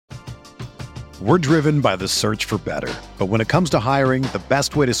We're driven by the search for better. But when it comes to hiring, the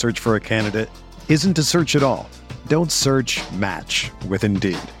best way to search for a candidate isn't to search at all. Don't search, match with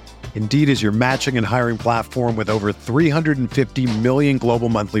Indeed. Indeed is your matching and hiring platform with over 350 million global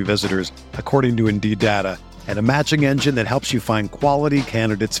monthly visitors, according to Indeed data, and a matching engine that helps you find quality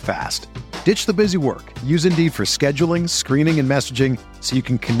candidates fast. Ditch the busy work. Use Indeed for scheduling, screening, and messaging so you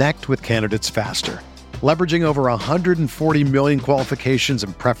can connect with candidates faster. Leveraging over 140 million qualifications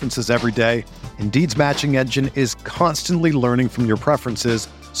and preferences every day, Indeed's matching engine is constantly learning from your preferences,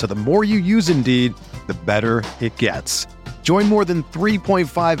 so the more you use Indeed, the better it gets. Join more than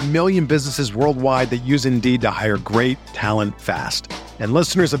 3.5 million businesses worldwide that use Indeed to hire great talent fast. And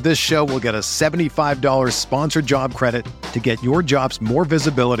listeners of this show will get a $75 sponsored job credit to get your jobs more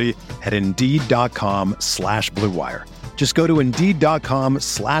visibility at Indeed.com/Blue Wire. Just go to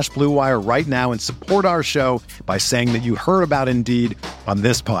Indeed.com/Blue Wire right now and support our show by saying that you heard about Indeed on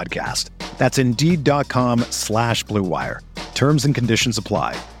this podcast. That's Indeed.com/Blue Wire. Terms and conditions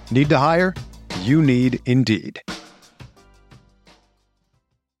apply. Need to hire? You need Indeed.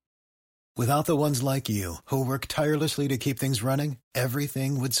 Without the ones like you, who work tirelessly to keep things running,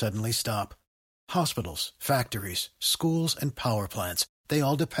 everything would suddenly stop. Hospitals, factories, schools, and power plants, they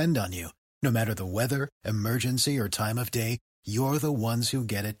all depend on you. No matter the weather, emergency, or time of day, you're the ones who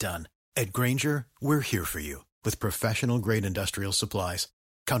get it done. At Grainger, we're here for you with professional-grade industrial supplies.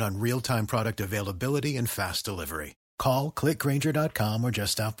 Count on real-time product availability and fast delivery. Call, click Grainger.com, or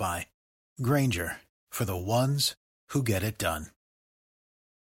just stop by. Grainger, for the ones who get it done.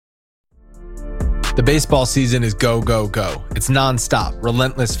 The baseball season is go, go, go. It's nonstop,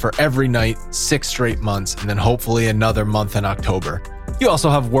 relentless for every night, 6 straight months, and then hopefully another month in October. You also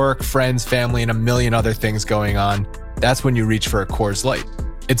have work, friends, family, and a million other things going on. That's when you reach for a Coors Light.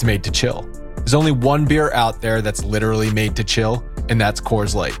 It's made to chill. There's only one beer out there that's literally made to chill, and that's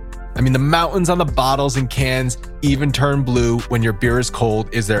Coors Light. I mean, the mountains on the bottles and cans even turn blue when your beer is cold.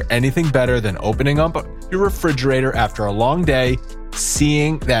 Is there anything better than opening up your refrigerator after a long day,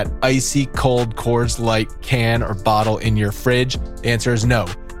 seeing that icy cold Coors Light can or bottle in your fridge? The answer is no.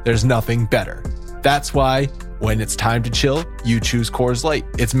 There's nothing better. That's why when it's time to chill, you choose Coors Light.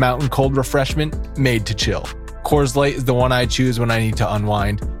 It's mountain cold refreshment made to chill. Coors Light is the one I choose when I need to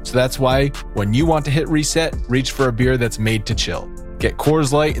unwind. So that's why when you want to hit reset, reach for a beer that's made to chill. Get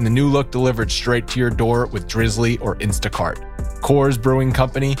Coors Light in the new look delivered straight to your door with Drizzly or Instacart. Coors Brewing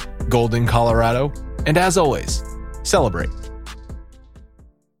Company, Golden, Colorado. And as always, celebrate.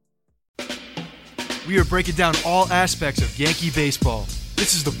 We are breaking down all aspects of Yankee baseball.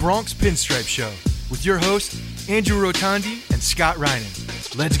 This is the Bronx Pinstripe Show with your hosts, Andrew Rotondi and Scott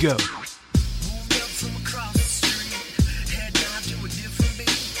Reinen. Let's go.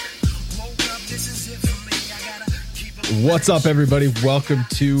 What's up, everybody? Welcome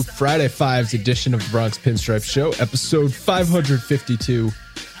to Friday Five's edition of the Bronx Pinstripe Show, episode 552.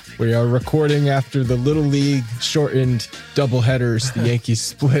 We are recording after the Little League shortened doubleheaders. The Yankees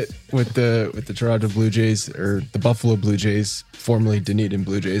split with the Toronto Blue Jays, or the Buffalo Blue Jays, formerly Dunedin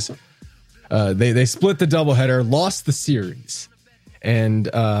Blue Jays. They split the doubleheader, lost the series, and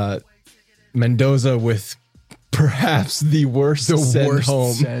Mendoza with perhaps the worst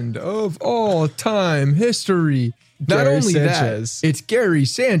send of all time history. Not Gary only Sanchez. that, it's Gary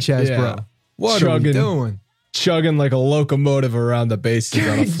Sanchez, bro. What are we doing? Chugging like a locomotive around the bases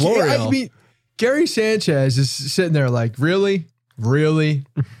on a floor. I mean, Gary Sanchez is sitting there like, really?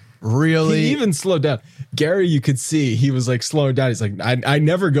 He even slowed down. Gary, you could see he was like slowing down. He's like, I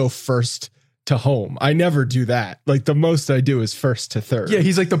never go first to home. I never do that. Like the most I do is first to third. Yeah,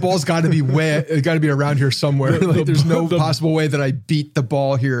 he's like, the ball's got to be around here somewhere. Like, there's no possible way that I beat the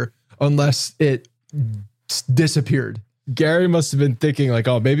ball here unless it disappeared. Gary must have been thinking like,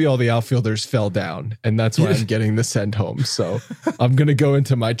 oh, maybe all the outfielders fell down and that's why I'm getting the send home. So I'm going to go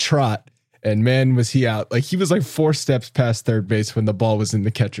into my trot. And man, was he out. Like he was like 4 steps past third base when the ball was in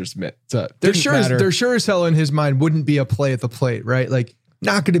the catcher's mitt. So there sure as hell in his mind wouldn't be a play at the plate, right? Like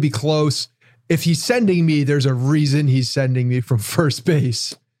not going to be close. If he's sending me, there's a reason he's sending me from first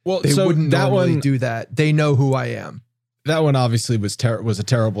base. Well, they wouldn't normally do that. They know who I am. That one obviously was a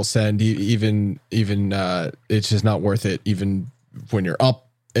terrible send. Even it's just not worth it. Even when you're up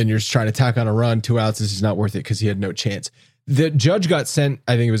and you're just trying to tack on a run, 2 outs, this is not worth it because he had no chance. The Judge got sent.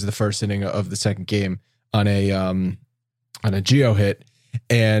 I think it was the first inning of the second game on a Geo hit,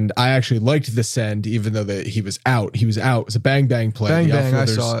 and I actually liked the send, even though he was out. He was out. It was a bang play. Bang. I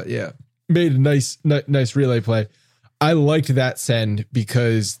saw it. Yeah, made a nice relay play. I liked that send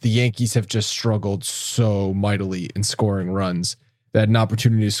because the Yankees have just struggled so mightily in scoring runs. They had an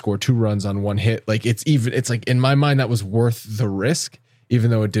opportunity to score 2 runs on 1 hit. Like it's like in my mind that was worth the risk, even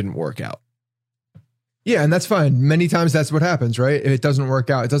though it didn't work out. Yeah, and that's fine. Many times that's what happens, right? If it doesn't work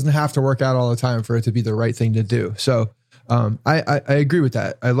out, it doesn't have to work out all the time for it to be the right thing to do. So I agree with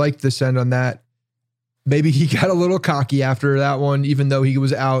that. I like the send on that. Maybe he got a little cocky after that one, even though he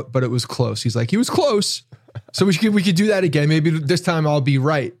was out, but it was close. He's like, he was close. So we could do that again. Maybe this time I'll be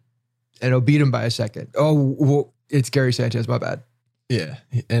right and I'll beat him by a second. Oh, well, it's Gary Sanchez. My bad. Yeah.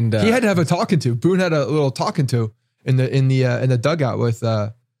 And he had to have a talking to. Boone had a little talking to in the dugout with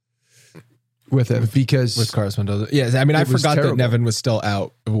him because with Carlos Mendoza. Yeah, I mean, I forgot terrible. that Nevin was still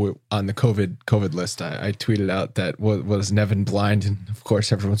out on the COVID list. I tweeted out that was Nevin blind, and of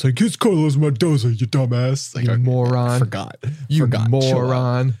course everyone's like, "It's Carlos Mendoza, you dumbass!" Like, you moron. Forgot.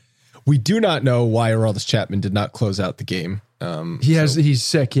 Moron. We do not know why Aroldis Chapman did not close out the game. He's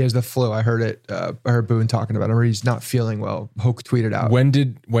sick. He has the flu. I heard it. I heard Boone talking about him, or he's not feeling well. Hoke tweeted out. When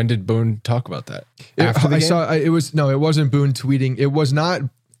did Boone talk about that? After the game? It wasn't Boone tweeting. It was not.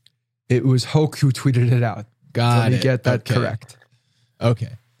 It was Hoke who tweeted it out. Let me get that correct. Okay.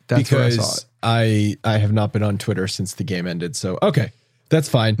 That's because where I saw it. I have not been on Twitter since the game ended. So, okay. That's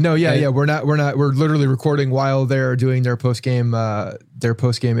fine. No, yeah. We're literally recording while they're doing their post game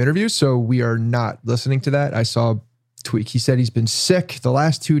interviews. So we are not listening to that. I saw a tweet. He said he's been sick the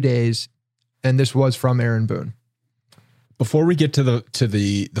last 2 days, and this was from Aaron Boone. Before we get to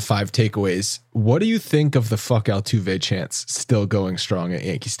the 5 takeaways, what do you think of the fuck Altuve chants still going strong at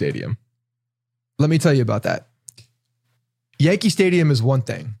Yankee Stadium? Let me tell you about that. Yankee Stadium is one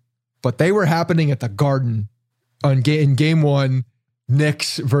thing, but they were happening at the Garden in game 1,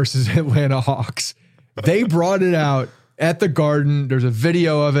 Knicks versus Atlanta Hawks. They brought it out at the Garden. There's a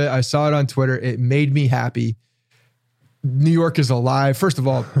video of it. I saw it on Twitter. It made me happy. New York is alive. First of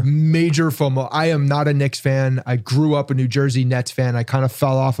all, major FOMO. I am not a Knicks fan. I grew up a New Jersey Nets fan. I kind of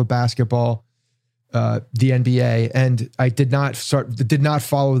fell off of basketball, the NBA, and I did not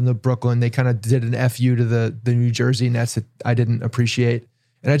follow in the Brooklyn. They kind of did an FU to the New Jersey Nets that I didn't appreciate.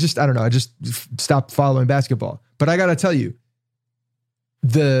 And I just stopped following basketball. But I got to tell you,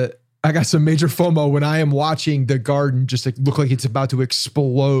 I got some major FOMO when I am watching the Garden just look like it's about to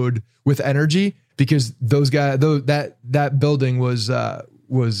explode with energy, because those guys, that building was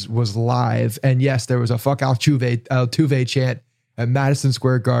live. And yes, there was a fuck Altuve chant at Madison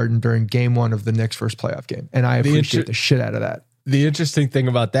Square Garden during game 1 of the Knicks' first playoff game. And I appreciate the shit out of that. The interesting thing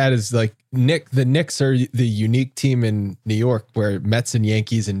about that is the Knicks are the unique team in New York where Mets and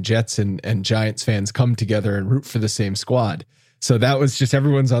Yankees and Jets and Giants fans come together and root for the same squad. So that was just,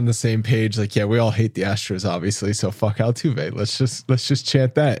 everyone's on the same page. Like, yeah, we all hate the Astros, obviously. So fuck Altuve. Let's just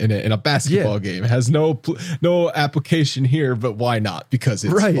chant that in a basketball game. It has no application here, but why not? Because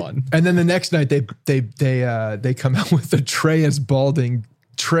it's fun. And then the next night they come out with the Trey is balding.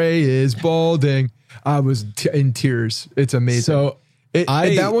 Trey is balding. I was in tears. It's amazing. So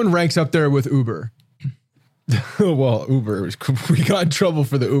that one ranks up there with Uber. Well, Uber, we got in trouble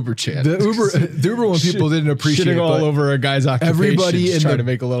for the Uber chant. The Uber one people didn't appreciate. Shitting all over a guy's occupation. Everybody trying to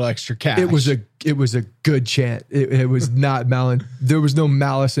make a little extra cash. It was a good chant. It was not there was no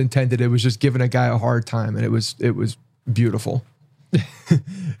malice intended. It was just giving a guy a hard time, and it was beautiful.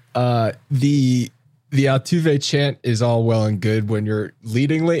 The Altuve chant is all well and good when you're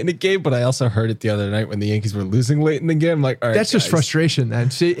leading late in the game, but I also heard it the other night when the Yankees were losing late in the game. I'm like, all right, that's just frustration,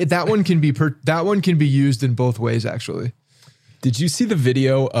 man. See, that one can be used in both ways, actually. Did you see the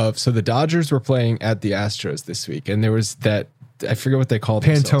video so the Dodgers were playing at the Astros this week, and there was that, I forget what they called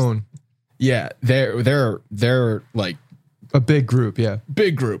themselves. Pantone. Yeah, they're like a big group,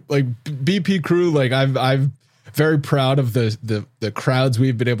 big group, like BP crew. Like I've very proud of the crowds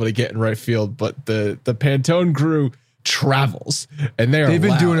we've been able to get in right field, but the Pantone crew travels, and they've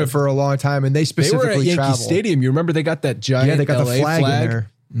been doing it for a long time, and they specifically were at Yankee travel. Stadium. You remember they got that giant they got LA the flag in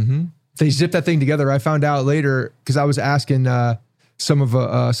there. Mm-hmm. They zipped that thing together. I found out later because I was asking some of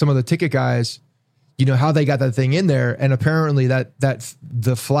the ticket guys, how they got that thing in there, and apparently that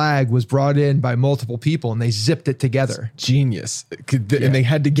the flag was brought in by multiple people, and they zipped it together. It's genius, and they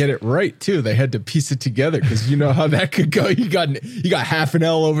had to get it right too. They had to piece it together because you know how that could go. You got half an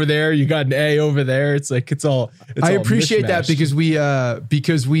L over there, you got an A over there. It's like it's all. I appreciate that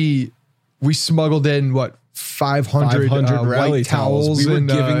because we smuggled in 500 rally white towels. We were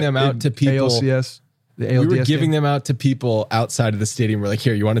giving them out to people. ALCS. We were giving them out to people outside of the stadium. We're like,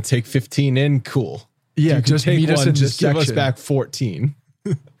 here, you want to take 15 in? Cool. Yeah, just meet us in just give us back 14.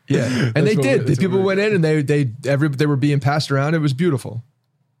 Yeah, and they did. The people went in and they were being passed around. It was beautiful.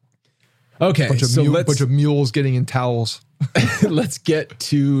 Okay, bunch of mules getting in towels. Let's get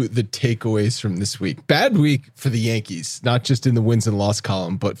to the takeaways from this week. Bad week for the Yankees, not just in the wins and loss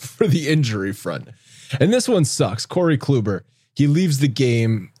column, but for the injury front. And this one sucks. Corey Kluber, He leaves the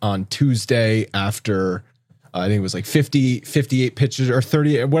game on Tuesday after, I think it was like 58 pitches or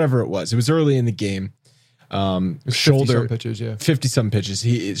 30, whatever it was. It was early in the game. Shoulder 50-some pitches, yeah. 50-some pitches.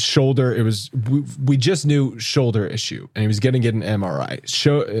 His shoulder, we just knew shoulder issue, and he was going to get an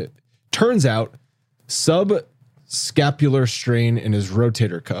MRI. Turns out subscapular strain in his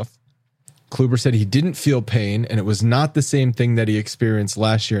rotator cuff. Kluber said he didn't feel pain, and it was not the same thing that he experienced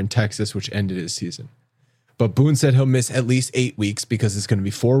last year in Texas, which ended his season. But Boone said he'll miss at least 8 weeks because it's going to be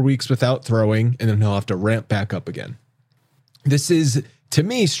 4 weeks without throwing, and then he'll have to ramp back up again. This is, to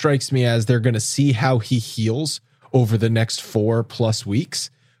me, strikes me as they're going to see how he heals over the next 4+ weeks.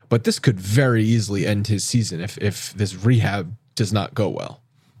 But this could very easily end his season if this rehab does not go well.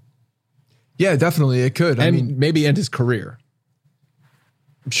 Yeah, definitely it could. I mean, maybe end his career.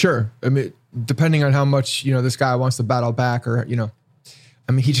 Sure. I mean, depending on how much, this guy wants to battle back or,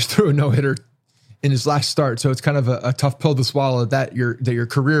 he just threw a no-hitter in his last start. So it's kind of a tough pill to swallow that your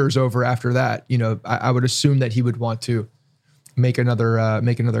career is over after that. I would assume that he would want to make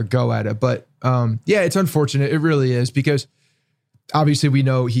another go at it. But yeah, it's unfortunate. It really is, because obviously we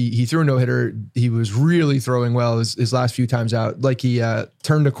know he threw a no-hitter. He was really throwing well his last few times out. Like he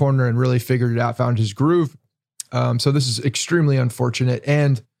turned a corner and really figured it out, found his groove. So this is extremely unfortunate.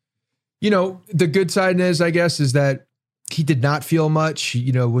 And, the good side is, I guess, is that he did not feel much, he,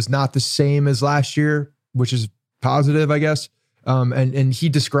 was not the same as last year, which is positive, I guess. And he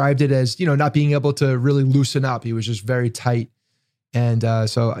described it as, not being able to really loosen up. He was just very tight. And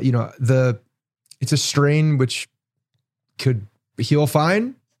so, it's a strain which could heal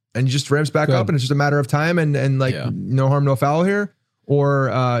fine, and he just ramps back up, and it's just a matter of time, and no harm, no foul here. Or,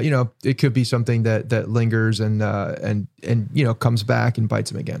 it could be something that lingers and comes back and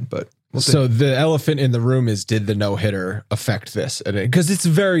bites him again. But we'll see. So the elephant in the room is, did the no-hitter affect this? Because it's a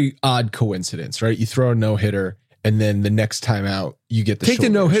very odd coincidence, right? You throw a no-hitter, and then the next time out, you get the take the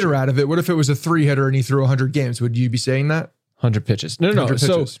no-hitter out of it. What if it was a 3-hitter and he threw 100 games? Would you be saying that? 100 pitches. No.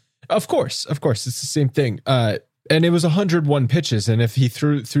 So of course, it's the same thing. And it was 101 pitches, and if he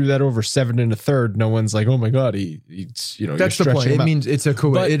threw that over 7 1/3, no one's like, oh my god, he's that's the point. It means it's a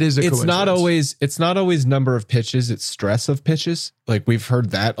coincidence. It is a coincidence. It's not always number of pitches. It's stress of pitches. Like, we've heard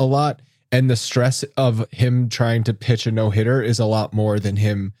that a lot, and the stress of him trying to pitch a no-hitter is a lot more than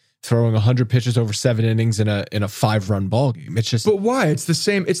him throwing 100 pitches over 7 innings in a 5-run ball game. It's just, but why? It's the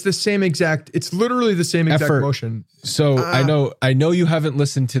same. It's the same exact. It's literally the same exact effort. Motion. So I know you haven't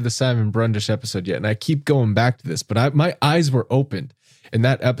listened to the Simon Brundish episode yet, and I keep going back to this, but my eyes were opened in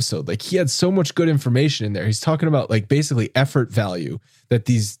that episode. Like, he had so much good information in there. He's talking about, like, basically effort value that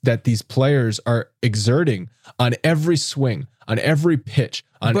these players are exerting on every swing, on every pitch,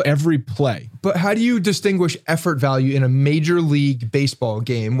 on every play. But how do you distinguish effort value in a major league baseball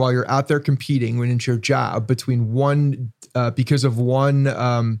game while you're out there competing when it's your job between one because of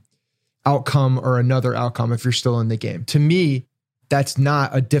one outcome or another outcome if you're still in the game? To me, that's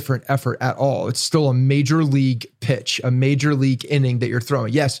not a different effort at all. It's still a major league pitch, a major league inning that you're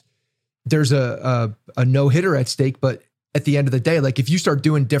throwing. Yes, there's a no-hitter at stake, but at the end of the day, like, if you start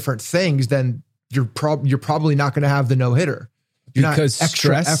doing different things, then you're probably not going to have the no-hitter. Because not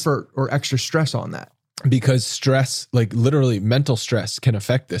extra effort or extra stress on that. Because stress, like literally mental stress, can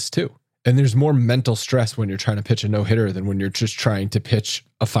affect this too. And there's more mental stress when you're trying to pitch a no-hitter than when you're just trying to pitch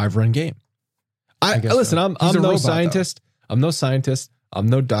a 5-run game. Listen, so. I'm no scientist. Though. I'm no scientist. I'm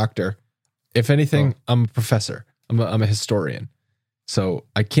no doctor. If anything, I'm a professor. I'm a historian. So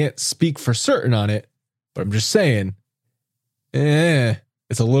I can't speak for certain on it, but I'm just saying,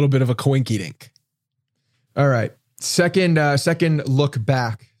 it's a little bit of a coinky dink. All right. Second look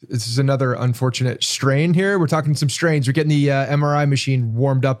back. This is another unfortunate strain here. We're talking some strains. We're getting the MRI machine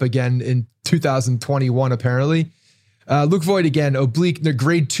warmed up again in 2021, apparently. Luke Voigt again, the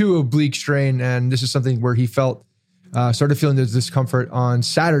grade 2 oblique strain. And this is something where he started feeling the discomfort on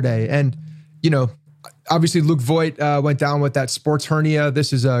Saturday. And, obviously Luke Voigt went down with that sports hernia.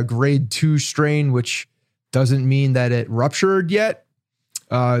 This is a grade 2 strain, which doesn't mean that it ruptured yet.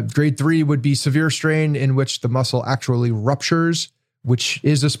 Grade 3 would be severe strain, in which the muscle actually ruptures, which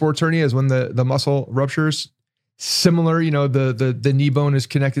is a sports hernia, is when the muscle ruptures. Similar, the knee bone is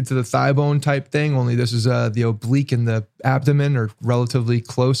connected to the thigh bone type thing, only this is the oblique and the abdomen are relatively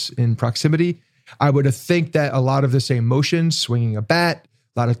close in proximity. I would think that a lot of the same motions, swinging a bat,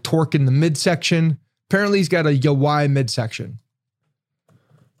 a lot of torque in the midsection. Apparently he's got a Y midsection.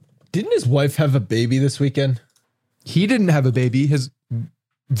 Didn't his wife have a baby this weekend? He didn't have a baby. His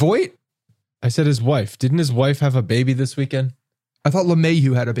Voigt? I said his wife. Didn't his wife have a baby this weekend? I thought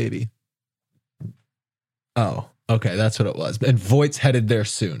LeMahieu had a baby. Oh, okay. That's what it was. And Voigt's headed there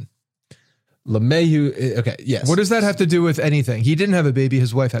soon. LeMahieu. Okay. Yes. What does that have to do with anything? He didn't have a baby.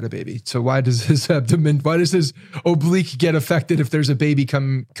 His wife had a baby. So why does his oblique get affected if there's a baby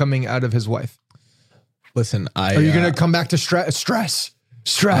coming out of his wife? Listen, are you going to come back to stress?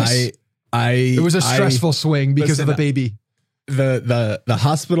 It was a stressful swing because of the baby. The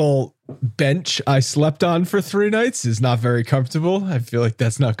hospital bench I slept on for 3 nights is not very comfortable. I feel like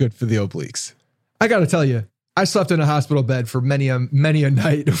that's not good for the obliques. I got to tell you, I slept in a hospital bed for many a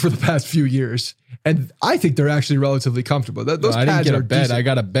night over the past few years, and I think they're actually relatively comfortable. Those I pads didn't get are a bed. decent. I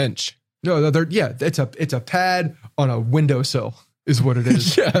got a bench. No, it's a pad on a windowsill is what it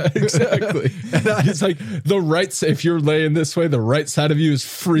is. Yeah, exactly. It's like if you're laying this way, the right side of you is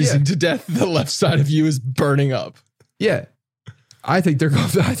freezing to death. The left side of you is burning up. Yeah. I think they're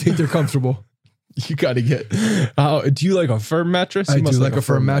comfortable. You got to get. Do you like a firm mattress? I do like a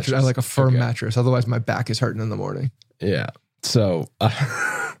firm mattress. I like a firm mattress. Otherwise, my back is hurting in the morning. Yeah. So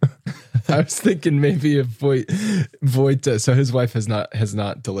I was thinking maybe if Voit. So his wife has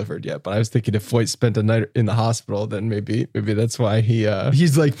not delivered yet. But I was thinking if Voit spent a night in the hospital, then maybe that's why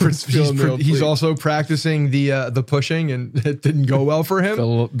he's like he's also practicing the pushing, and it didn't go well for him.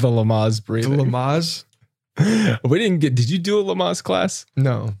 The Lamaze breathing. The Lamaze. We didn't get. Did you do a Lamaze class?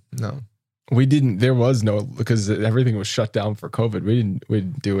 No. We didn't. There was no, because everything was shut down for COVID. We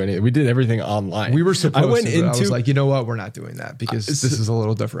didn't do any. We did everything online. We were supposed to. I was like, you know what? We're not doing that because this is a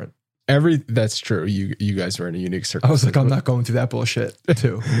little different. That's true. You guys were in a unique circumstance. I was like, I'm not going through that bullshit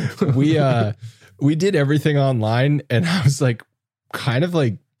too. we did everything online, and I was like, kind of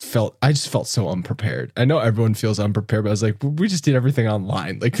like I just felt so unprepared. I know everyone feels unprepared, but I was like, we just did everything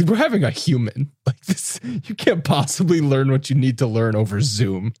online. Like, we're having a human. Like this, you can't possibly learn what you need to learn over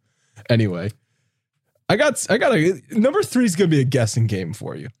Zoom. Anyway, I got number 3 is going to be a guessing game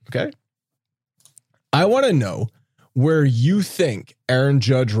for you. Okay. I want to know where you think Aaron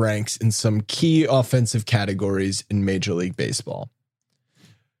Judge ranks in some key offensive categories in Major League Baseball.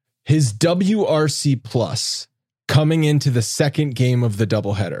 His WRC plus coming into the second game of the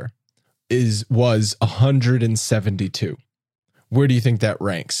doubleheader was 172. Where do you think that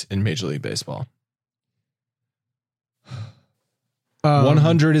ranks in Major League Baseball?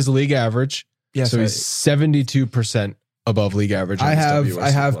 100 is league average. Yes, so he's 72% above league average. I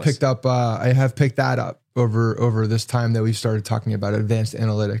have picked that up over this time that we've started talking about advanced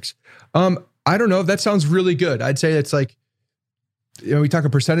analytics. I don't know if that sounds really good. I'd say it's like, we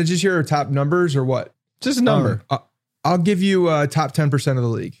talking percentages here or top numbers or what? Just a number. I'll give you top 10% of the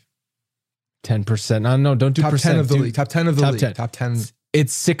league. 10%. No, don't do top percent. 10 of the league. Top 10 of the league. 10. Top 10.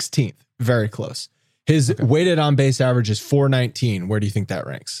 It's 16th. Very close. His weighted on base average is 419. Where do you think that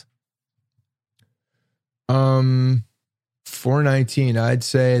ranks? 419. I'd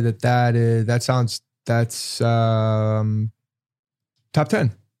say that's top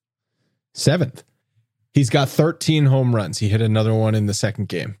 10. 7th. He's got 13 home runs. He hit another one in the second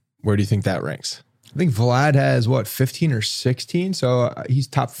game. Where do you think that ranks? I think Vlad has 15 or 16. So he's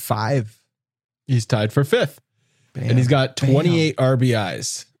top 5. He's tied for 5th. Bam, and he's got 28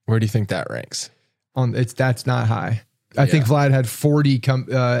 RBIs. Where do you think that ranks? That's not high. I think Vlad had 40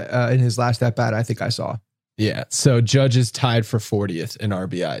 in his last at bat. I think I saw. Yeah. So Judge is tied for 40th in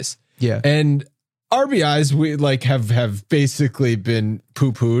RBIs. Yeah. And RBIs we have basically been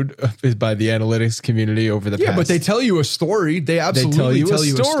poo-pooed by the analytics community over the past. Yeah, but they tell you a story. They absolutely tell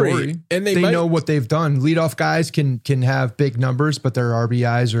you a story. And they know what they've done. Leadoff guys can have big numbers, but their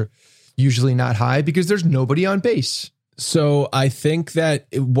RBIs are usually not high because there's nobody on base. So I think that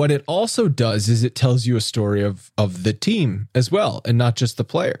what it also does is it tells you a story of the team as well, and not just the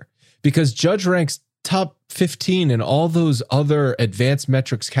player. Because Judge ranks top 15 in all those other advanced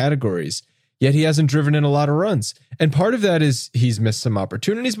metrics categories, yet he hasn't driven in a lot of runs. And part of that is he's missed some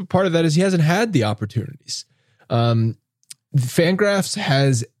opportunities, but part of that is he hasn't had the opportunities. Fangraphs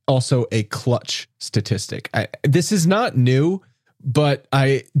has also a clutch statistic. This is not new, but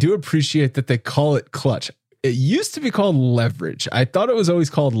I do appreciate that they call it clutch. It used to be called leverage. I thought it was always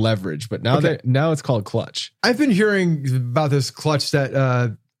called leverage, but now it's called clutch. I've been hearing about this clutch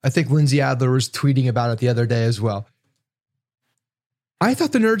that I think Lindsay Adler was tweeting about it the other day as well. I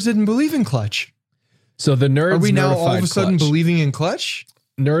thought the nerds didn't believe in clutch. So the nerds are we now all of a sudden believing in clutch?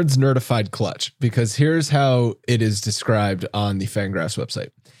 Nerds nerdified clutch, because here's how it is described on the Fangraphs website.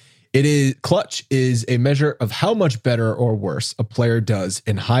 Clutch is a measure of how much better or worse a player does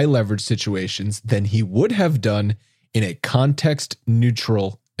in high leverage situations than he would have done in a context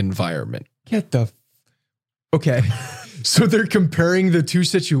neutral environment. Okay. So they're comparing the two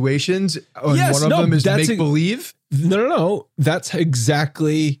situations. Yes, one of them is make believe. No. That's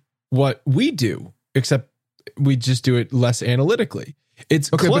exactly what we do, except we just do it less analytically.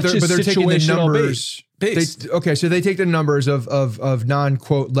 It's okay, but they're taking the numbers. Based. So they take the numbers of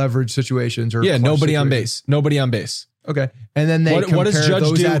non-quote leverage situations or nobody on base. Nobody on base. Okay, and then they compare does Judge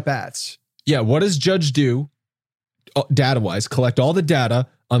those do? at bats. Yeah, what does Judge do data-wise? Collect all the data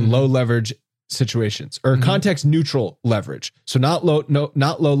on low leverage situations or context neutral leverage. So not low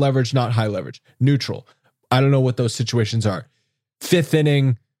leverage, not high leverage, neutral. I don't know what those situations are. 5th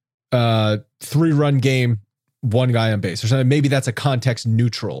inning, 3-run game, one guy on base or something. Maybe that's a context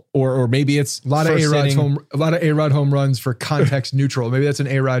neutral, or maybe it's a lot of A-Rod home runs for context neutral. Maybe that's an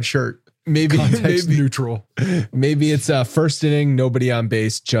A-Rod shirt. Maybe context neutral. Maybe it's 1st inning, nobody on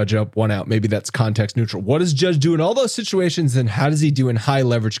base, Judge up, 1 out. Maybe that's context neutral. What does Judge do in all those situations, and how does he do in high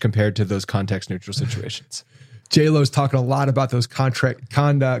leverage compared to those context neutral situations? J-Lo's talking a lot about those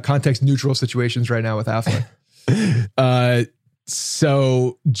context neutral situations right now with Affleck.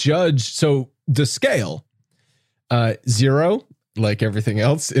 So the scale, 0, like everything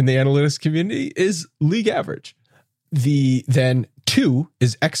else in the analytics community, is league average. Then 2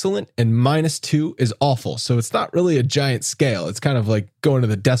 is excellent and -2 is awful. So it's not really a giant scale. It's kind of like going to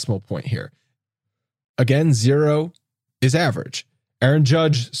the decimal point here. Again, 0 is average. Aaron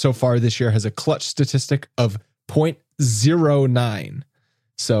Judge so far this year has a clutch statistic of 0.09.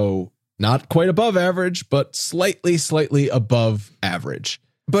 So not quite above average, but slightly above average.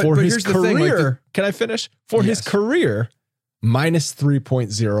 But here's the thing, can I finish? For his career,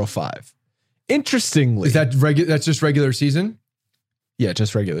 -3.05. Interestingly, is that that's just regular season? Yeah,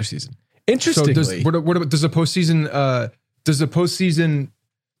 just regular season. Interestingly, so does the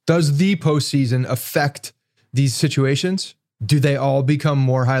postseason affect these situations? Do they all become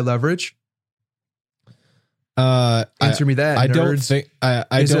more high leverage? Answer me that. I don't think. I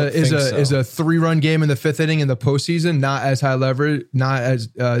don't think so. Is a 3-run game in the 5th inning in the postseason not as high leverage? Not as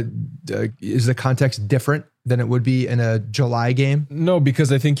is the context different than it would be in a July game? No,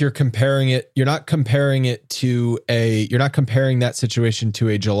 because I think you're comparing it. You're not comparing it to you're not comparing that situation to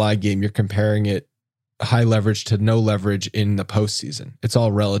a July game. You're comparing it high leverage to no leverage in the postseason. It's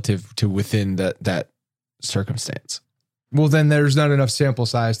all relative to within that circumstance. Well, then there's not enough sample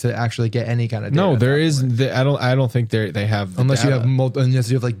size to actually get any kind of data. No, there is. I don't think they have. Unless you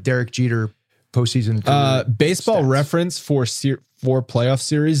have like Derek Jeter postseason. Baseball stats. Reference for playoff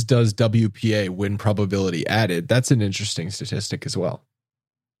series does WPA, win probability added. That's an interesting statistic as well.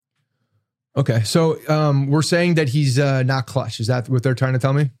 Okay, so we're saying that he's not clutch. Is that what they're trying to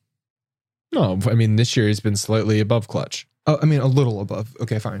tell me? No, I mean this year he's been slightly above clutch. Oh, I mean a little above.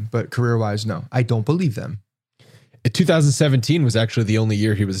 Okay, fine, but career wise, no, I don't believe them. 2017 was actually the only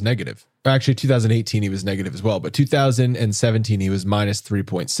year he was negative. Actually, 2018 he was negative as well, but 2017 he was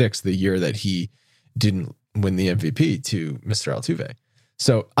 -3.6, the year that he didn't win the MVP to Mr. Altuve.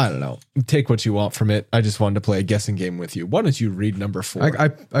 So I don't know. Take what you want from it. I just wanted to play a guessing game with you. Why don't you read number 4?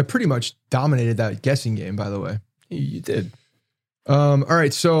 I pretty much dominated that guessing game, by the way. You did. All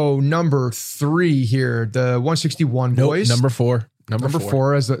right, so number 3 here, the 161 boys. Number 4. Number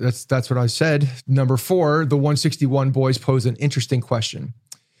four, that's what I said. Number 4, the 161 boys pose an interesting question.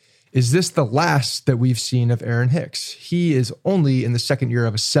 Is this the last that we've seen of Aaron Hicks? He is only in the 2nd year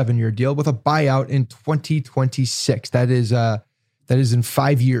of a 7-year deal with a buyout in 2026. That is in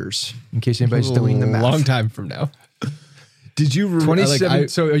 5 years, in case anybody's doing the math. A long time from now. Did you 27?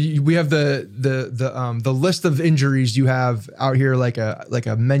 So we have the list of injuries you have out here, like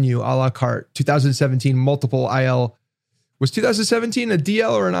a menu a la carte. 2017 multiple IL. Was 2017 a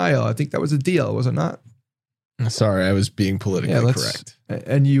DL or an IL? I think that was a DL, was it not? Sorry, I was being politically correct.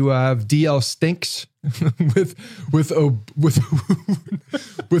 And you have DL stinks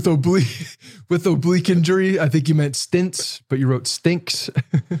with oblique injury. I think you meant stints, but you wrote stinks.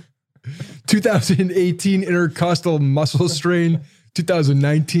 2018 intercostal muscle strain.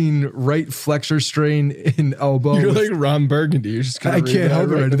 2019 right flexor strain in elbow. You're like Ron Burgundy. You're just I can't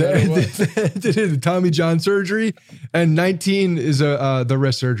help it. Did the Tommy John surgery, and 19 is the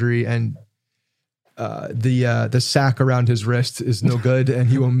wrist surgery, and the sack around his wrist is no good, and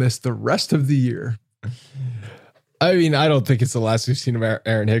he will miss the rest of the year. I mean, I don't think it's the last we've seen of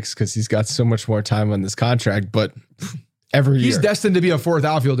Aaron Hicks because he's got so much more time on this contract. But every year he's destined to be a 4th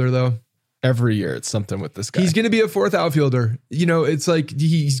outfielder, though. Every year it's something with this guy. He's going to be a 4th outfielder. You know, it's like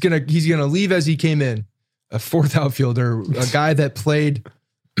he's going to leave as he came in. A 4th outfielder, a guy that played,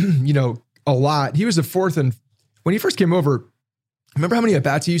 a lot. He was a 4th, and when he first came over, remember how many at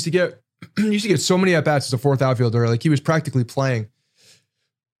bats he used to get? He used to get so many at bats as a 4th outfielder. Like he was practically playing,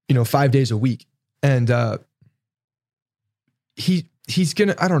 5 days a week. And he's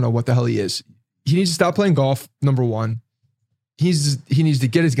gonna, I don't know what the hell he is. He needs to stop playing golf. Number 1. He needs to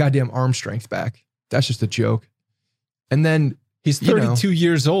get his goddamn arm strength back. That's just a joke. And then He's 32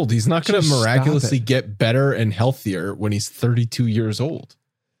 years old. He's not going to miraculously get better and healthier when he's 32 years old.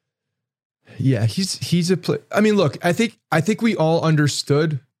 Yeah, he's a play. I mean, look, I think we all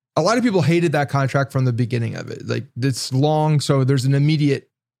understood. A lot of people hated that contract from the beginning of it. Like, it's long, so there's an immediate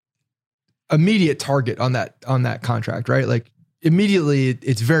target on that contract, right? Like, immediately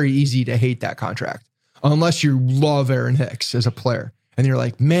it's very easy to hate that contract unless you love Aaron Hicks as a player and you're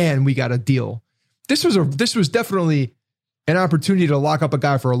like, man, we got a deal. This was definitely an opportunity to lock up a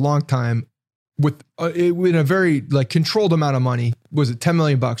guy for a long time with in a very like controlled amount of money. Was it $10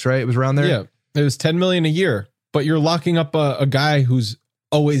 million, right? It was around there. Yeah, it was $10 million a year, but you're locking up a guy who's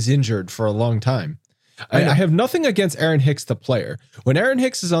always injured for a long time. I have nothing against Aaron Hicks, the player. When Aaron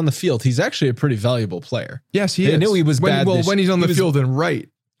Hicks is on the field, he's actually a pretty valuable player. Yes, he is. I knew he was bad. When he's on the field and right.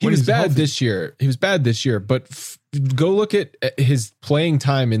 He was bad this year. He was bad this year, but go look at his playing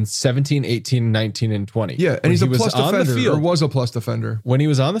time in 17, 18, 19, and 20. Yeah, and he's a plus defender, or was a plus defender. When he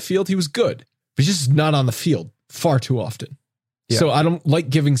was on the field, he was good. But he's just not on the field far too often. Yeah. So I don't like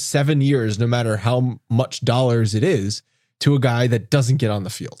giving 7 years, no matter how much dollars it is, to a guy that doesn't get on the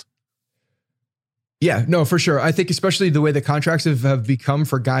field. Yeah, no, for sure. I think especially the way the contracts have become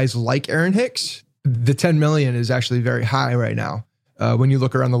for guys like Aaron Hicks, the 10 million is actually very high right now. When you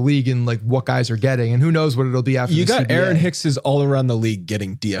look around the league and like what guys are getting, and who knows what it'll be after. You got CBA. Aaron Hicks is all around the league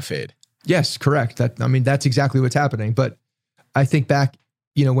getting DFA'd. Yes, correct. That's exactly what's happening. But I think back,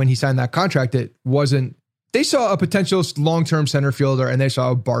 when he signed that contract, it wasn't. They saw a potential long-term center fielder, and they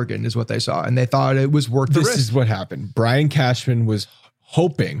saw a bargain, is what they saw, and they thought it was worth the risk. This is what happened. Brian Cashman was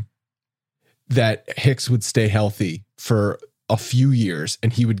hoping that Hicks would stay healthy for a few years,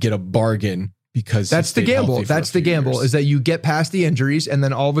 and he would get a bargain. Because that's the gamble. That's the gamble is that you get past the injuries and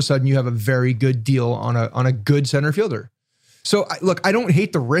then all of a sudden you have a very good deal on a good center fielder. So look, I don't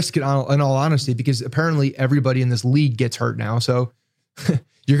hate the risk in all honesty, because apparently everybody in this league gets hurt now. So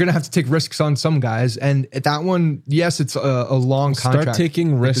you're going to have to take risks on some guys. And at that one, yes, it's a long contract. Start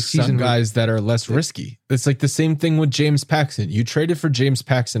taking risks on guys that are less risky. It's like the same thing with James Paxton. You traded for James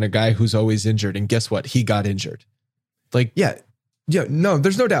Paxton, a guy who's always injured. And guess what? He got injured. Like, yeah, no,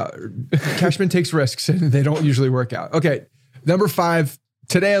 there's no doubt. Cashman takes risks and they don't usually work out. Okay, number 5.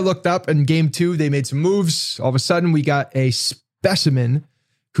 Today I looked up in game 2, they made some moves. All of a sudden we got a specimen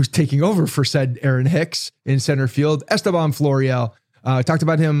who's taking over for said Aaron Hicks in center field, Esteban Florial. Talked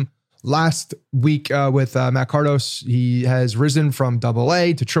about him last week with Matt Cardos. He has risen from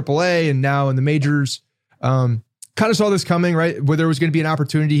AA to AAA and now in the majors. Kind of saw this coming, right? Where there was going to be an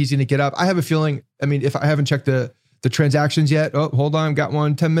opportunity, he's going to get up. I have a feeling, if I haven't checked the transactions yet. Oh, hold on. Got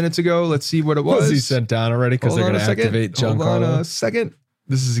one 10 minutes ago. Let's see what it was. Was he sent down already? Because they're going to activate Giancarlo. Hold on a second.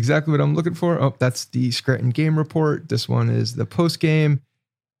 This is exactly what I'm looking for. Oh, that's the Scranton game report. This one is the post game.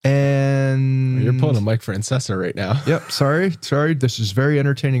 And you're pulling a Mike Francesa right now. Yep. Sorry. This is very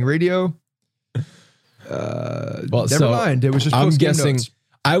entertaining radio. Never mind. It was just I'm guessing. Notes.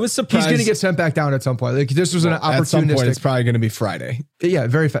 I was surprised. He's going to get sent back down at some point. Like this was an opportunistic. At some point, it's probably going to be Friday. Yeah.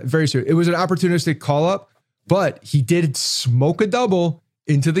 Very soon. It was an opportunistic call up. But he did smoke a double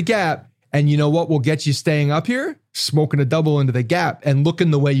into the gap. And you know what will get you staying up here? Smoking a double into the gap and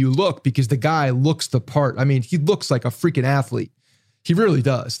looking the way you look, because the guy looks the part. He looks like a freaking athlete. He really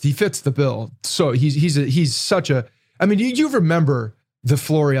does. He fits the bill. So he's such a, you remember the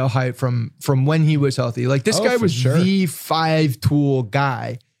Florial hype from when he was healthy. Like this guy was the 5-tool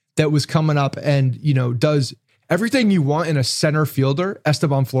guy that was coming up and, does everything you want in a center fielder.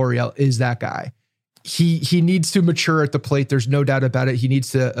 Esteban Florial is that guy. He needs to mature at the plate. There's no doubt about it. He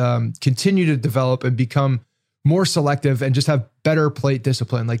needs to continue to develop and become more selective and just have better plate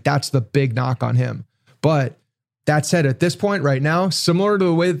discipline. Like that's the big knock on him. But that said, at this point right now, similar to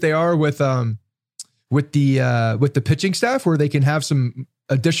the way that they are with the pitching staff, where they can have some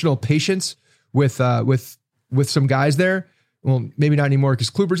additional patience with some guys there. Well, maybe not anymore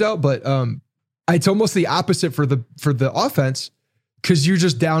because Kluber's out, but it's almost the opposite for the offense. Because you're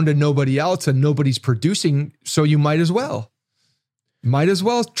just down to nobody else and nobody's producing. So you might as well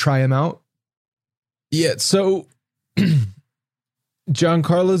try him out. Yeah. So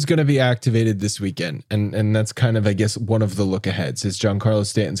Giancarlo's going to be activated this weekend. And that's kind of, I guess, one of the look aheads is Giancarlo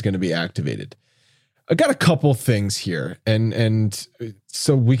Stanton's going to be activated. I got a couple things here. And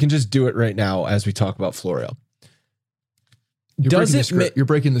so we can just do it right now as we talk about Florial. You're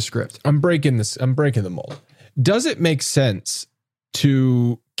breaking the script. I'm breaking the mold. Does it make sense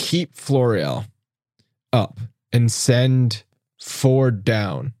to keep Florial up and send Ford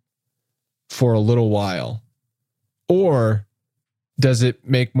down for a little while? Or does it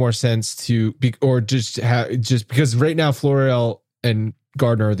make more sense to just because right now Florial and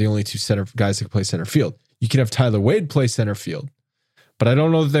Gardner are the only two center guys that can play center field? You can have Tyler Wade play center field, but I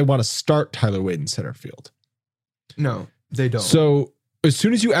don't know that they want to start Tyler Wade in center field. No, they don't. So as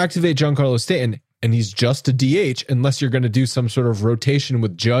soon as you activate Giancarlo Stanton, and he's just a DH, unless you're going to do some sort of rotation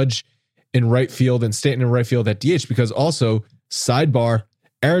with Judge in right field and Stanton in right field at DH, because also, sidebar,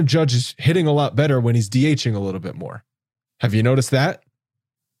 Aaron Judge is hitting a lot better when he's DHing a little bit more. Have you noticed that?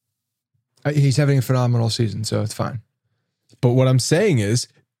 He's having a phenomenal season, so it's fine. But what I'm saying is,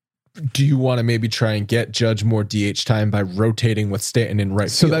 do you want to maybe try and get Judge more DH time by rotating with Stanton in right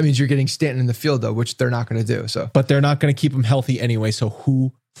field? So that means you're getting Stanton in the field, though, which they're not going to do. So, but they're not going to keep him healthy anyway, so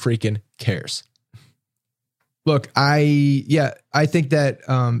who freaking cares? Look, I think that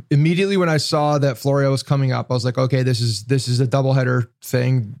immediately when I saw that Florio was coming up, I was like, okay, this is a doubleheader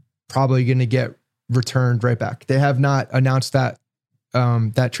thing, probably going to get returned right back. They have not announced that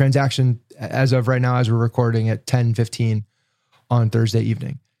that transaction as of right now, as we're recording at 10:15 on Thursday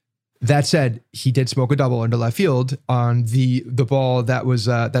evening. That said, he did smoke a double into left field on the ball that was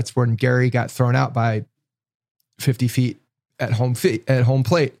that's when Gary got thrown out by 50 feet at home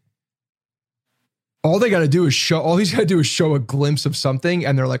plate. All he's got to do is show a glimpse of something,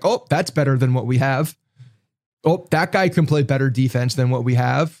 and they're like, oh, that's better than what we have. Oh, that guy can play better defense than what we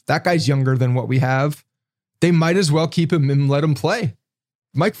have. That guy's younger than what we have. They might as well keep him and let him play.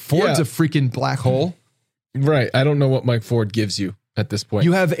 Mike Ford's a freaking black hole. Right. I don't know what Mike Ford gives you at this point.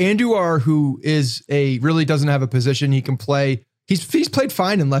 You have Andujar, who really doesn't have a position. He can play. He's played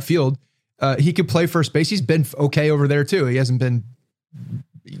fine in left field. He could play first base. He's been okay over there too. He's been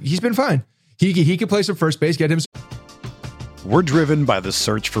fine. He could play some first base, get him. We're driven by the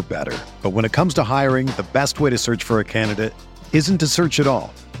search for better. But when it comes to hiring, the best way to search for a candidate isn't to search at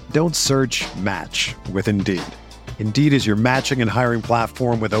all. Don't search, match with Indeed. Indeed is your matching and hiring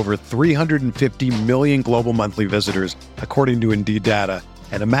platform with over 350 million global monthly visitors, according to Indeed data,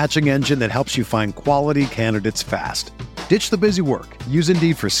 and a matching engine that helps you find quality candidates fast. Ditch the busy work. Use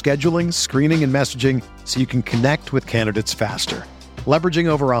Indeed for scheduling, screening, and messaging so you can connect with candidates faster. Leveraging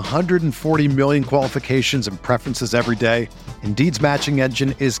over 140 million qualifications and preferences every day, Indeed's matching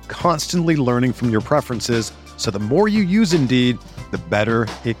engine is constantly learning from your preferences, so the more you use Indeed, the better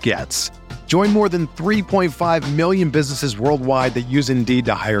it gets. Join more than 3.5 million businesses worldwide that use Indeed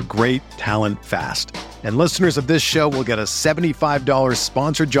to hire great talent fast. And listeners of this show will get a $75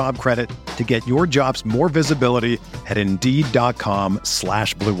 sponsored job credit to get your jobs more visibility at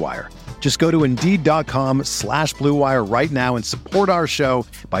Indeed.com/Blue Wire. Just go to Indeed.com/Blue Wire right now and support our show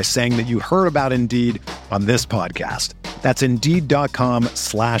by saying that you heard about Indeed on this podcast. That's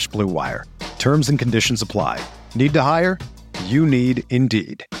Indeed.com/Blue Wire. Terms and conditions apply. Need to hire? You need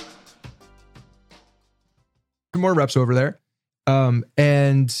Indeed. More reps over there. And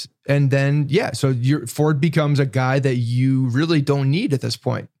then, so Ford becomes a guy that you really don't need at this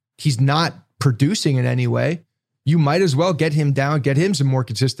point. He's not producing in any way. You might as well get him down, get him some more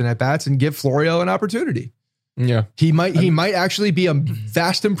consistent at-bats, and give Florio an opportunity. Yeah. He might actually be a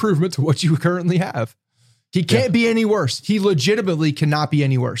vast improvement to what you currently have. He can't be any worse. He legitimately cannot be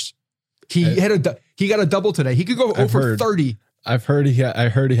any worse. He got a double today. He could go over 30. I heard he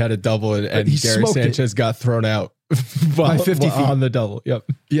had a double and Gary Sanchez got thrown out by 50 feet on the double. Yep.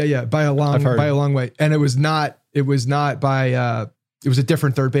 Yeah. By a long way. And it was a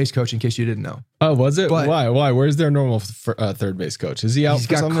different third base coach, in case you didn't know. Oh, was it? But why? Where's their normal third base coach? Is he out? He's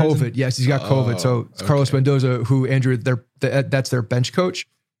got COVID. Reason? Yes, he's got COVID. So it's Carlos Mendoza, who Andrew, that's their bench coach.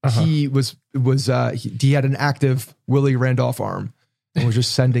 Uh-huh. He had an active Willie Randolph arm and was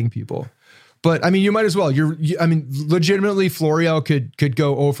just sending people. But I mean, you might as well. Legitimately, Florio could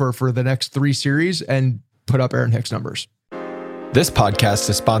go over for the next 3 series and put up Aaron Hicks numbers. This podcast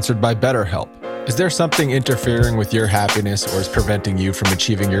is sponsored by BetterHelp. Is there something interfering with your happiness or is preventing you from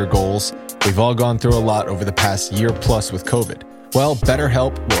achieving your goals? We've all gone through a lot over the past year plus with COVID. Well,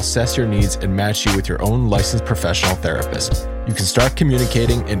 BetterHelp will assess your needs and match you with your own licensed professional therapist. You can start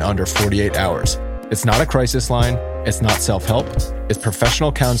communicating in under 48 hours. It's not a crisis line. It's not self-help. It's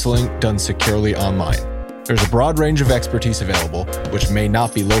professional counseling done securely online. There's a broad range of expertise available, which may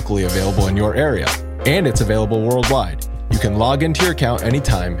not be locally available in your area, and it's available worldwide. You can log into your account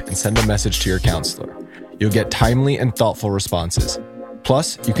anytime and send a message to your counselor. You'll get timely and thoughtful responses.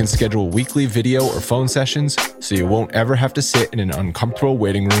 Plus, you can schedule weekly video or phone sessions so you won't ever have to sit in an uncomfortable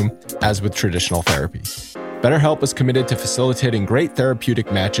waiting room as with traditional therapy. BetterHelp is committed to facilitating great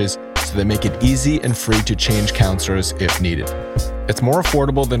therapeutic matches so they make it easy and free to change counselors if needed. It's more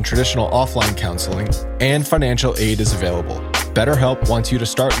affordable than traditional offline counseling, and financial aid is available. BetterHelp wants you to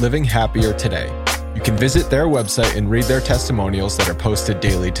start living happier today. You can visit their website and read their testimonials that are posted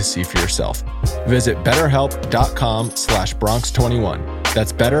daily to see for yourself. Visit betterhelp.com/Bronx21.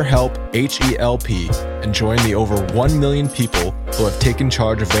 That's BetterHelp, H-E-L-P, and join the over 1 million people who have taken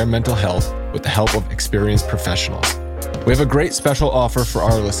charge of their mental health with the help of experienced professionals. We have a great special offer for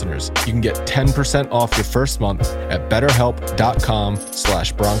our listeners. You can get 10% off your first month at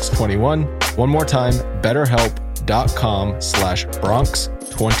betterhelp.com/Bronx21. One more time,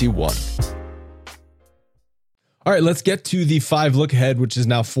 betterhelp.com/Bronx21. All right, let's get to the 5 look ahead, which is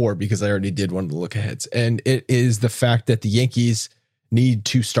now 4 because I already did one of the look aheads. And it is the fact that the Yankees need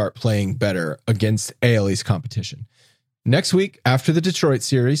to start playing better against AL East competition. Next week, after the Detroit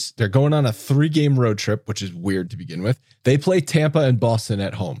series, they're going on a 3-game road trip, which is weird to begin with. They play Tampa and Boston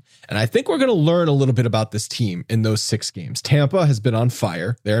at home. And I think we're going to learn a little bit about this team in those 6 games. Tampa has been on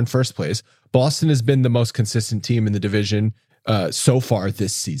fire. They're in first place. Boston has been the most consistent team in the division so far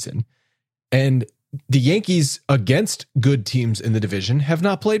this season. And the Yankees against good teams in the division have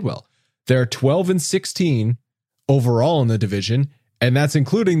not played well. They're 12-16 overall in the division, and that's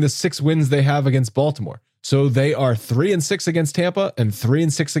including the 6 wins they have against Baltimore. So they are 3-6 against Tampa and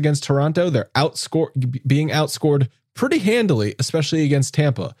 3-6 against Toronto. They're being outscored pretty handily, especially against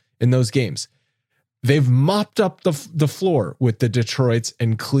Tampa in those games. They've mopped up the floor with the Detroits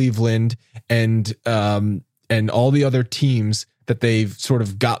and Cleveland and all the other teams that they've sort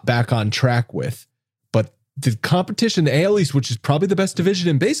of got back on track with. But the competition, the AL East, which is probably the best division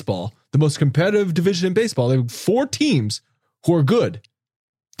in baseball, the most competitive division in baseball, they have 4 teams who are good.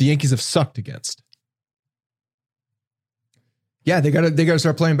 The Yankees have sucked against. Yeah, they gotta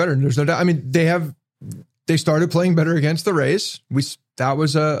start playing better. And there's no doubt. I mean, they started playing better against the Rays. That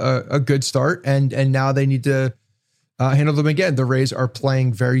was a good start, and now they need to handle them again. The Rays are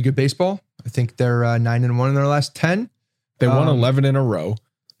playing very good baseball. I think they're 9-1 in their last 10. They won 11 in a row.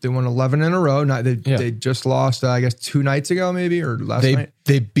 They won 11 in a row. They just lost, I guess, 2 nights ago, maybe, or last night.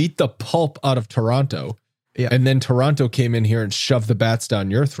 They beat the pulp out of Toronto. Yeah, and then Toronto came in here and shoved the bats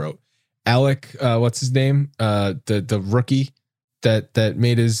down your throat. Alec, what's his name? The rookie that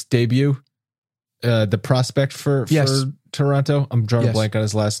made his debut, the prospect for Toronto. I'm drawing a blank on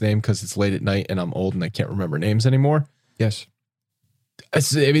his last name because it's late at night and I'm old and I can't remember names anymore. Yes. I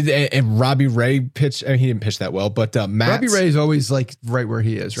mean, and Robbie Ray pitched. I mean, he didn't pitch that well, but Robbie Ray is always like right where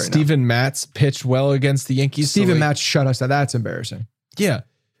he is right now. Steven Matz pitched well against the Yankees. Steven Matz shut us down. That's embarrassing. Yeah.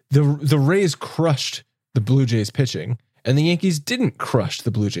 The Rays crushed the Blue Jays pitching and the Yankees didn't crush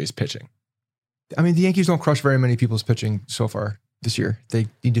the Blue Jays pitching. I mean, the Yankees don't crush very many people's pitching so far this year. They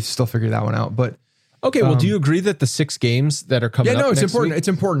need to still figure that one out. But okay, well, do you agree that the 6 games that are coming up? Yeah, no, it's next important. week, It's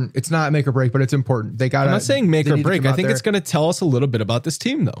important. It's not make or break, but it's important. They got. I'm not saying make or break. I think it's going to tell us a little bit about this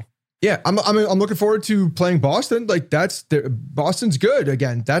team, though. Yeah, I'm looking forward to playing Boston. Like Boston's good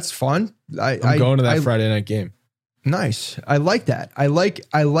again. That's fun. I'm going to that Friday night game. Nice. I like that. I like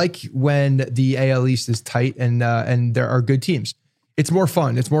when the AL East is tight and there are good teams. It's more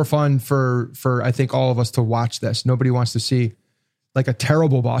fun. It's more fun for I think all of us to watch this. Nobody wants to see like a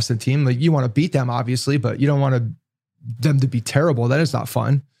terrible Boston team. Like you want to beat them, obviously, but you don't want them to be terrible. That is not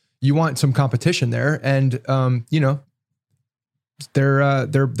fun. You want some competition there, and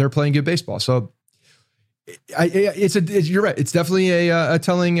they're playing good baseball. So you're right. It's definitely a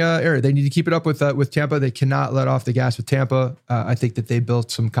telling area. They need to keep it up with Tampa. They cannot let off the gas with Tampa. I think that they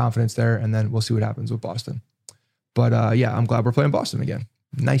built some confidence there, and then we'll see what happens with Boston. But yeah, I'm glad we're playing Boston again.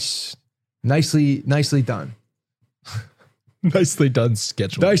 Nicely done. Nicely done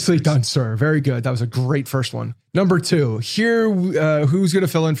schedule. Nicely done, sir. Very good. That was a great first one. Number 2, here, who's going to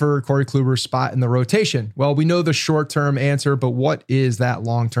fill in for Corey Kluber's spot in the rotation? Well, we know the short-term answer, but what is that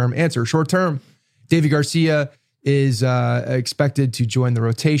long-term answer? Short-term, Davy Garcia is expected to join the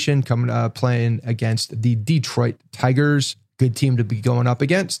rotation, playing against the Detroit Tigers. Good team to be going up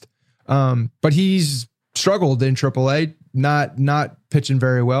against. But he's struggled in AAA, not pitching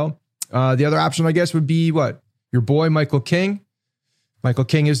very well. The other option, I guess, would be what? Your boy, Michael King. Michael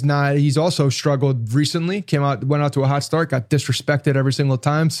King he's also struggled recently, went out to a hot start, got disrespected every single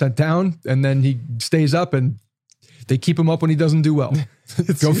time, sent down, and then he stays up and they keep him up when he doesn't do well.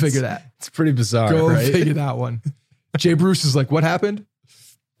 Go figure that. It's pretty bizarre, Go right? figure that one. Jay Bruce is like, what happened?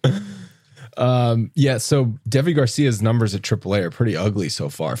 Yeah, so Devi Garcia's numbers at AAA are pretty ugly so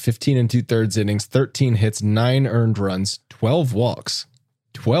far. 15 2/3 innings, 13 hits, 9 earned runs, 12 walks.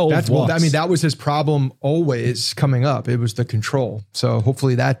 12 walks. Well, I mean, that was his problem always coming up. It was the control. So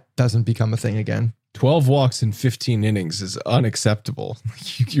hopefully that doesn't become a thing again. 12 walks in 15 innings is unacceptable.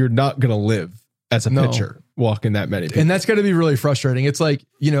 You're not going to live as a pitcher walking that many people. And that's going to be really frustrating. It's like,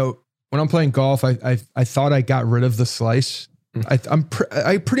 when I'm playing golf, I thought I got rid of the slice. I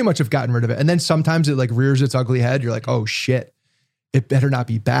pretty much have gotten rid of it. And then sometimes it like rears its ugly head. You're like, oh shit. it better not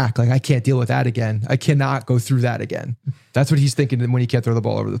be back. Like, I can't deal with that again. I cannot go through that again. That's what he's thinking when he can't throw the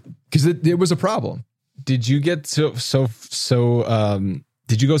ball over because it was a problem. Did you get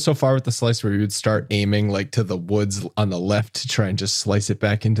did you go so far with the slice where you would start aiming like to the woods on the left to try and just slice it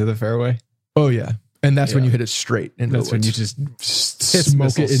back into the fairway? Oh yeah. And that's when you hit it straight. And that's when you just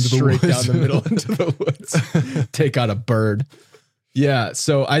smoke it into the woods. Straight down the middle into the woods. Take out a bird. Yeah.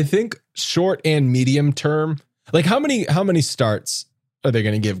 So I think short and medium term, like how many starts are they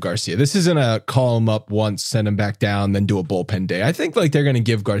going to give Garcia? This isn't a call him up once, send him back down, then do a bullpen day. I think like they're going to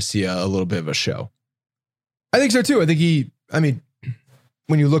give Garcia a little bit of a show. I think so too. I think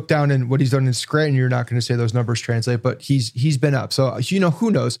when you look down and what he's done in Scranton, you're not going to say those numbers translate, but he's been up. So, who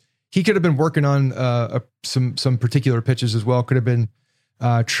knows? He could have been working on some particular pitches as well. Could have been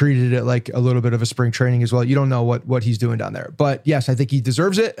treated it like a little bit of a spring training as well. You don't know what he's doing down there. But yes, I think he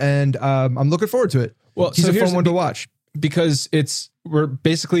deserves it, and I'm looking forward to it. Well, he's a fun one to watch. Because we're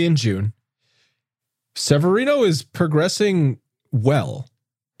basically in June. Severino is progressing well.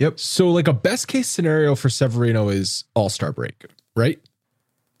 Yep. So like a best case scenario for Severino is All-Star break, right?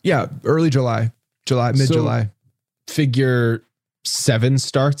 Yeah, early July, mid-July. So figure 8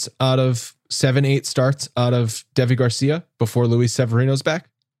 starts out of Devi Garcia before Luis Severino's back.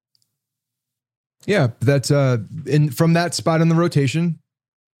 Yeah, that's from that spot in the rotation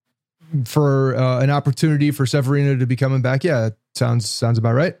for an opportunity for Severino to be coming back. Yeah, it sounds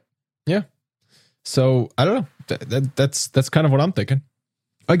about right. Yeah. So I don't know. That's kind of what I'm thinking.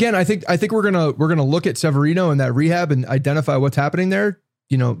 Again, I think we're gonna look at Severino and that rehab and identify what's happening there.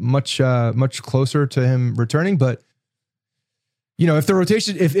 Much closer to him returning, but if the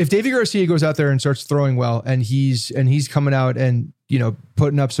rotation, if Davy Garcia goes out there and starts throwing well, and he's coming out and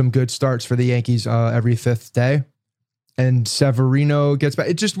putting up some good starts for the Yankees every 5th day, and Severino gets back,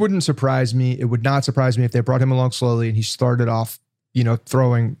 it just wouldn't surprise me. It would not surprise me if they brought him along slowly and he started off,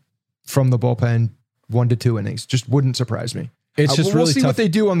 throwing from the bullpen 1 to 2 innings. Just wouldn't surprise me. It's just we'll really see tough. What they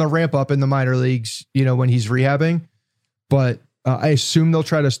do on the ramp up in the minor leagues, when he's rehabbing, but I assume they'll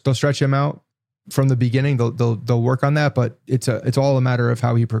stretch him out from the beginning. They'll work on that, but it's all a matter of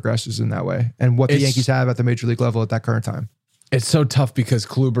how he progresses in that way and what the Yankees have at the major league level at that current time. It's so tough because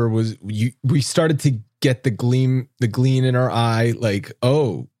Kluber we started to get the gleam in our eye, like,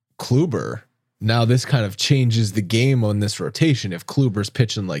 oh, Kluber. Now this kind of changes the game on this rotation. If Kluber's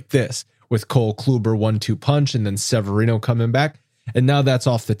pitching like this with Cole Kluber 1-2 punch and then Severino coming back, and now that's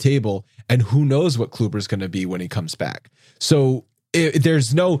off the table. And who knows what Kluber's going to be when he comes back. So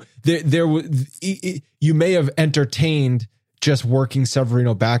you may have entertained just working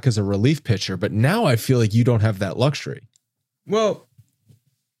Severino back as a relief pitcher, but now I feel like you don't have that luxury. Well,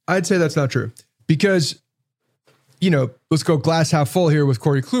 I'd say that's not true because, let's go glass half full here with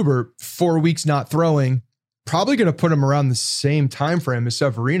Corey Kluber. 4 weeks not throwing, probably going to put him around the same time frame as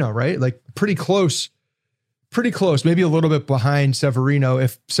Severino, right? Like pretty close, maybe a little bit behind Severino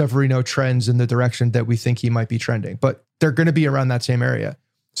if Severino trends in the direction that we think he might be trending, but they're going to be around that same area.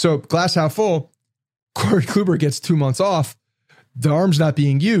 So glass half full, Corey Kluber gets 2 months off. The arm's not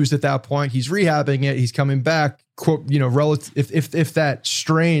being used at that point. He's rehabbing it. He's coming back. Relative if that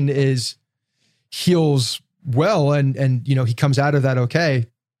strain heals well and he comes out of that okay.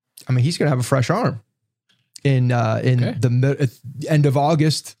 I mean, he's going to have a fresh arm in the end of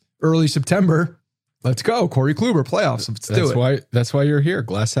August, early September. Let's go, Corey Kluber playoffs. Let's do it. That's why you're here,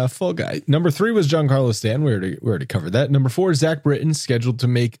 glass half full guy. Number 3 was Giancarlo Stanton. We already covered that. Number 4 is Zach Britton, scheduled to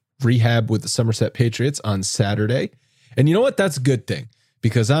make rehab with the Somerset Patriots on Saturday. And you know what? That's a good thing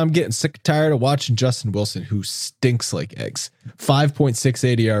because I'm getting sick and tired of watching Justin Wilson, who stinks like eggs.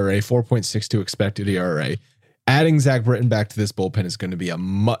 5.68 ERA, 4.62 expected ERA. Adding Zach Britton back to this bullpen is going to be a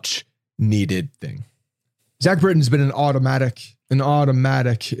much needed thing. Zach Britton's been an automatic in the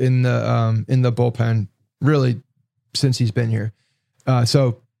bullpen really since he's been here.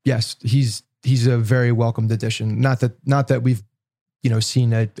 So yes, he's a very welcomed addition. Not that we've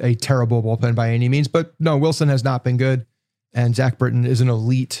seen a terrible bullpen by any means, but no, Wilson has not been good, and Zach Britton is an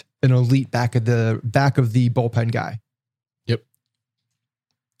elite back of the bullpen guy. Yep.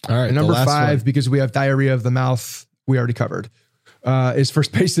 All right. And number 5, because we have diarrhea of the mouth, we already covered. Is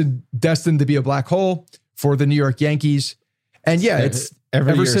first baseman destined to be a black hole for the New York Yankees. And yeah, it's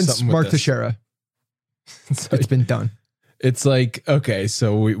ever since Mark Teixeira. It's been done. It's like, okay,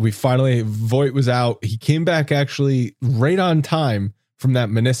 so we finally, Voit was out. He came back actually right on time from that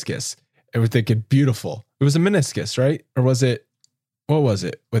meniscus. And we're thinking, beautiful. It was a meniscus, right? Or what was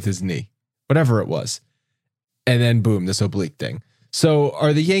it with his knee? Whatever it was. And then boom, this oblique thing. So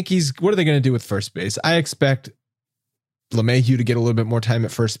are the Yankees, what are they going to do with first base? I expect LeMahieu to get a little bit more time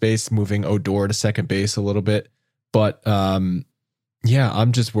at first base, moving Odor to second base a little bit. But Yeah,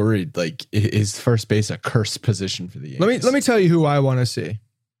 I'm just worried. Like, is first base a cursed position for the Yankees? Let me tell you who I want to see.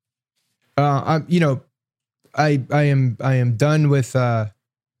 I am done with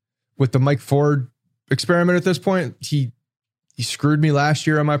the Mike Ford experiment at this point. He screwed me last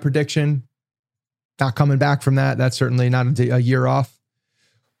year on my prediction. Not coming back from that. That's certainly not a year off.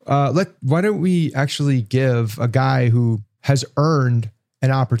 Why don't we actually give a guy who has earned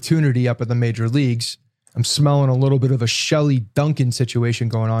an opportunity up at the major leagues? I'm smelling a little bit of a Shelley Duncan situation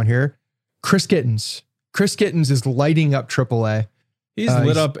going on here. Chris Gittens. Chris Gittens is lighting up AAA. He's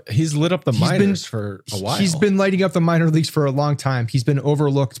lit up the minors for a while. He's been lighting up the minor leagues for a long time. He's been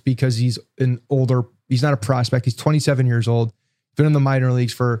overlooked because he's an older. He's not a prospect. He's 27 years old. Been in the minor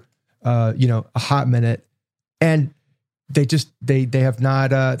leagues for a hot minute, and they have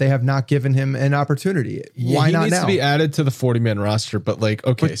not given him an opportunity. Why not now? He needs to be added to the 40-man roster, but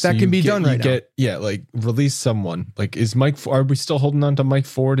that can be done right now. Release someone. Like, are we still holding on to Mike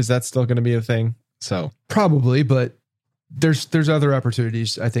Ford? Is that still going to be a thing? So probably, but there's other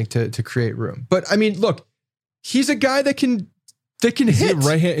opportunities, I think, to create room. But I mean, look, he's a guy that can hit.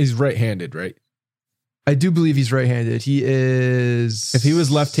 He's right-handed, right? I do believe he's right-handed. He is. If he was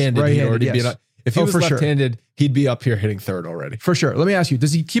left-handed, he'd already be. If he was left-handed, he'd be up here hitting third already. For sure. Let me ask you: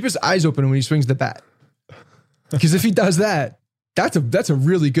 does he keep his eyes open when he swings the bat? Because if he does that, that's a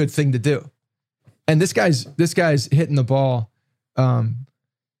really good thing to do. And this guy's hitting the ball,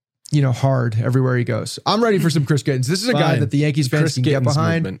 hard everywhere he goes. I'm ready for some Chris Gittens. This is a guy that the Yankees fans can get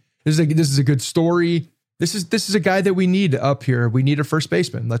behind. Movement. This is a good story. This is a guy that we need up here. We need a first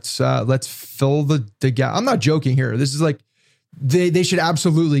baseman. Let's fill the gap. I'm not joking here. This is like they should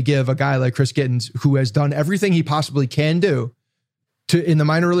absolutely give a guy like Chris Gittens, who has done everything he possibly can do in the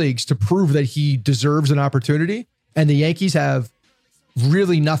minor leagues, to prove that he deserves an opportunity. And the Yankees have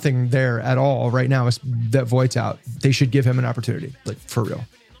really nothing there at all right now that Voigt's out. They should give him an opportunity, like, for real.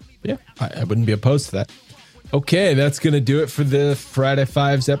 Yeah, I wouldn't be opposed to that. Okay, that's going to do it for the Friday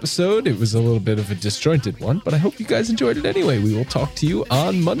Fives episode. It was a little bit of a disjointed one, but I hope you guys enjoyed it anyway. We will talk to you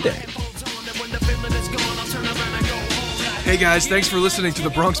on Monday. Hey guys, thanks for listening to the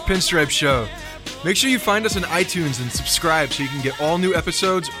Bronx Pinstripe Show. Make sure you find us on iTunes and subscribe so you can get all new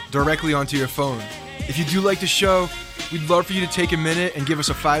episodes directly onto your phone. If you do like the show, we'd love for you to take a minute and give us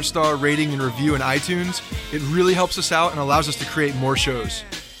a 5-star rating and review in iTunes. It really helps us out and allows us to create more shows.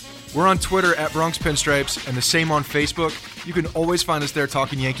 We're on Twitter at Bronx Pinstripes and the same on Facebook. You can always find us there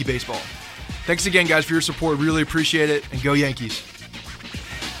talking Yankee baseball. Thanks again, guys, for your support. Really appreciate it, and go Yankees.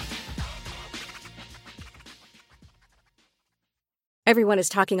 Everyone is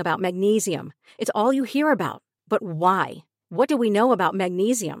talking about magnesium. It's all you hear about. But why? What do we know about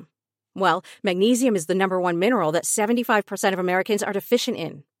magnesium? Well, magnesium is the #1 mineral that 75% of Americans are deficient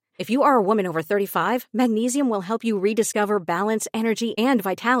in. If you are a woman over 35, magnesium will help you rediscover balance, energy, and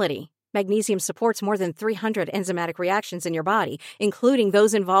vitality. Magnesium supports more than 300 enzymatic reactions in your body, including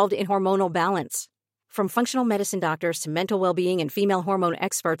those involved in hormonal balance. From functional medicine doctors to mental well-being and female hormone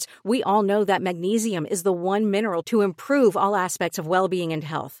experts, we all know that magnesium is the one mineral to improve all aspects of well-being and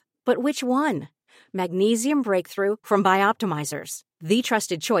health. But which one? Magnesium Breakthrough from Bioptimizers, the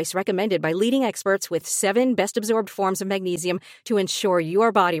trusted choice recommended by leading experts with 7 best-absorbed forms of magnesium to ensure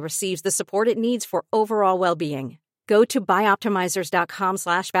your body receives the support it needs for overall well-being. Go to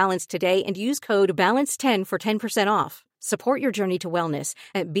bioptimizers.com/balance today and use code BALANCE10 for 10% off. Support your journey to wellness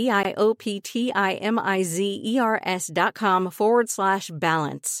at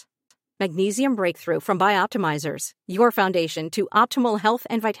bioptimizers.com/balance. Magnesium Breakthrough from Bioptimizers, your foundation to optimal health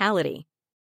and vitality.